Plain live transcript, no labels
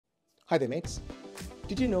Hi there mates.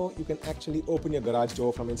 Did you know you can actually open your garage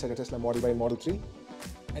door from inside a Tesla Model Y and Model 3?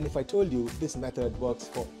 And if I told you this method works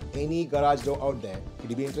for any garage door out there, would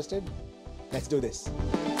you be interested? Let's do this.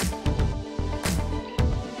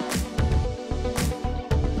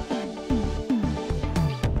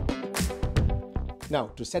 Now,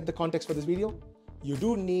 to set the context for this video, you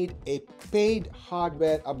do need a paid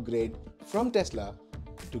hardware upgrade from Tesla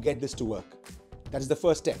to get this to work. That is the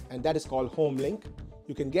first step, and that is called Homelink.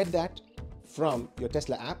 You can get that from your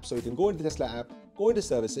Tesla app. So you can go into the Tesla app, go into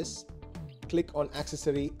services, click on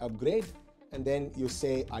accessory upgrade, and then you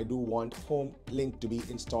say, I do want Homelink to be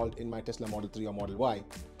installed in my Tesla Model 3 or Model Y.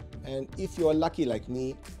 And if you're lucky like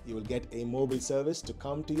me, you will get a mobile service to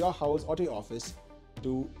come to your house or to your office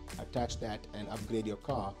to attach that and upgrade your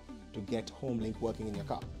car to get Homelink working in your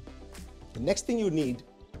car. The next thing you need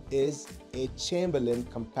is a Chamberlain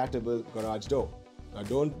compatible garage door. Now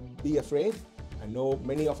don't be afraid. I know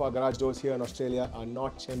many of our garage doors here in Australia are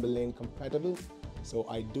not Chamberlain compatible, so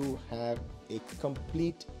I do have a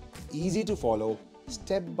complete, easy to follow,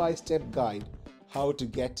 step-by-step guide how to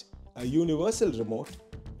get a universal remote,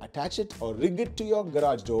 attach it or rig it to your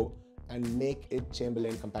garage door and make it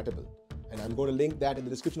Chamberlain compatible. And I'm going to link that in the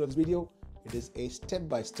description of this video. It is a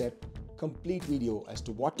step-by-step complete video as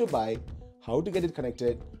to what to buy, how to get it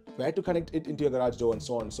connected, where to connect it into your garage door, and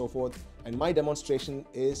so on and so forth. And my demonstration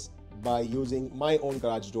is by using my own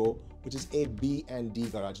garage door, which is a B and D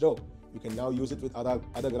garage door. You can now use it with other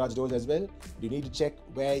garage doors as well. You need to check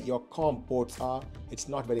where your COM ports are. It's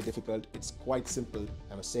not very difficult. It's quite simple,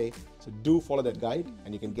 I must say. So do follow that guide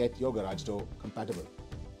and you can get your garage door compatible.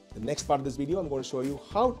 The next part of this video, I'm going to show you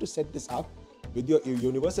how to set this up with your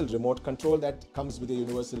universal remote control that comes with a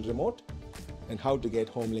universal remote and how to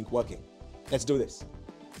get Homelink working. Let's do this.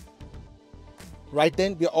 Right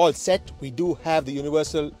then, we're all set. We do have the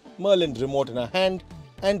universal Merlin remote in our hand,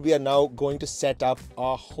 and we are now going to set up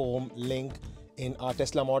our Homelink in our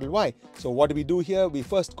Tesla Model Y. So what do we do here? We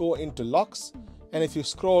first go into locks, and if you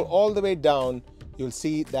scroll all the way down, you'll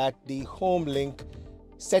see that the Homelink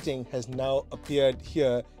setting has now appeared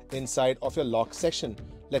here inside of your lock section.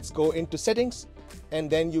 Let's go into settings, and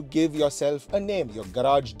then you give yourself a name, your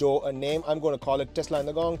garage door a name. I'm going to call it Tesla and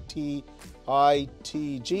the Gong,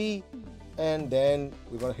 TITG, and then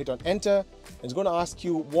we're going to hit on enter. It's going to ask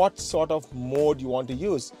you what sort of mode you want to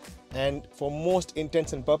use, and for most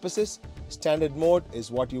intents and purposes, standard mode is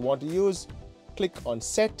what you want to use. Click on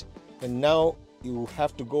set, and now you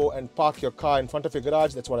have to go and park your car in front of your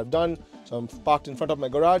garage. That's what I've done. So I'm parked in front of my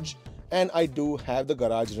garage, and I do have the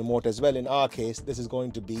garage remote as well. In our case, this is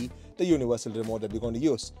going to be the universal remote that we're going to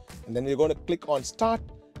use. And then we're going to click on start,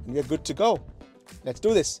 and we're good to go. Let's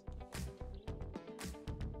do this.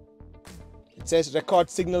 It says record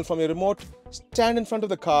signal from your remote. Stand in front of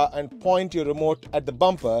the car and point your remote at the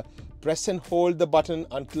bumper. Press and hold the button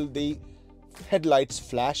until the headlights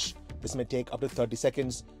flash. This may take up to 30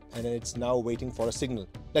 seconds, and then it's now waiting for a signal.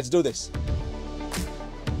 Let's do this.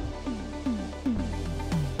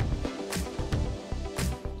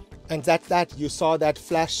 And that's that. You saw that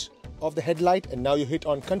flash of the headlight, and now you hit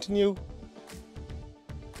on continue.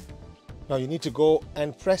 Now you need to go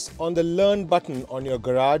and press on the learn button on your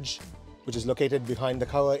garage, which is located behind the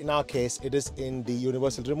cover. In our case, it is in the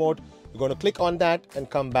universal remote. You're going to click on that and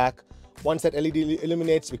come back. Once that LED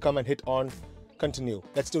illuminates, we come and hit on continue.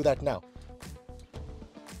 Let's do that now.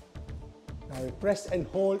 Now we press and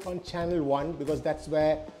hold on channel 1 because that's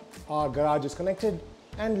where our garage is connected.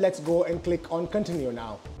 And let's go and click on continue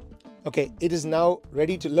now. Okay, it is now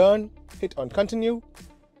ready to learn. Hit on continue.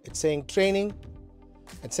 It's saying training.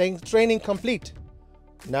 It's saying training complete.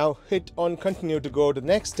 Now hit on continue to go to the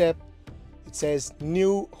next step. It says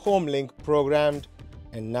new Homelink programmed,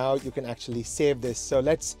 and now you can actually save this. So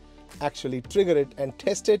let's actually trigger it and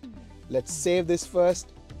test it. Let's save this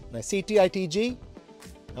first. And I see TITG.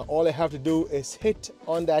 Now all I have to do is hit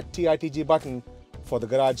on that TITG button for the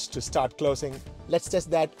garage to start closing. Let's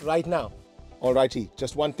test that right now. Alrighty,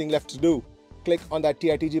 just one thing left to do. Click on that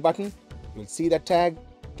TITG button. You'll see that tag.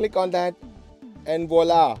 Click on that, and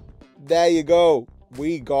voila, there you go.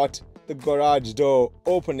 We got the garage door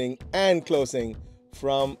opening and closing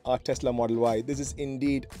from our Tesla Model Y. This is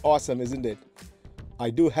indeed awesome, isn't it? I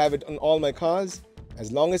do have it on all my cars.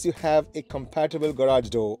 As long as you have a compatible garage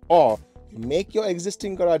door, or you make your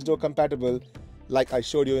existing garage door compatible like I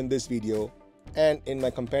showed you in this video and in my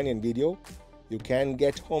companion video, you can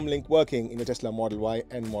get Homelink working in your Tesla Model Y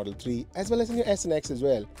and Model 3, as well as in your S and X as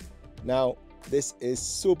well. Now, this is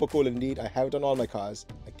super cool indeed. I have it on all my cars.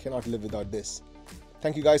 I cannot live without this.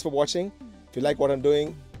 Thank you guys for watching. If you like what I'm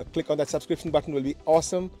doing, a click on that subscription button will be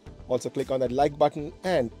awesome. Also click on that like button,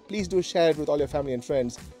 and please do share it with all your family and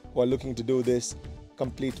friends who are looking to do this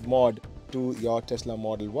complete mod to your Tesla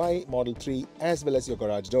Model Y, Model 3, as well as your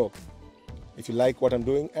garage door. If you like what I'm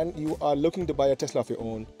doing and you are looking to buy a Tesla of your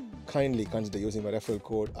own, kindly consider using my referral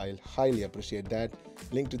code. I'll highly appreciate that.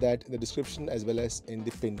 Link to that in the description as well as in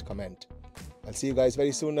the pinned comment. I'll see you guys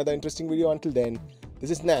very soon. Another interesting video. Until then,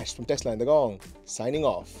 this is Nash from Tesla and the Gong, signing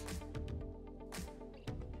off.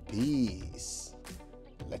 Peace.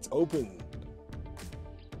 Let's open.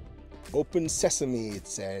 Open sesame, it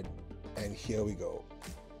said. And here we go.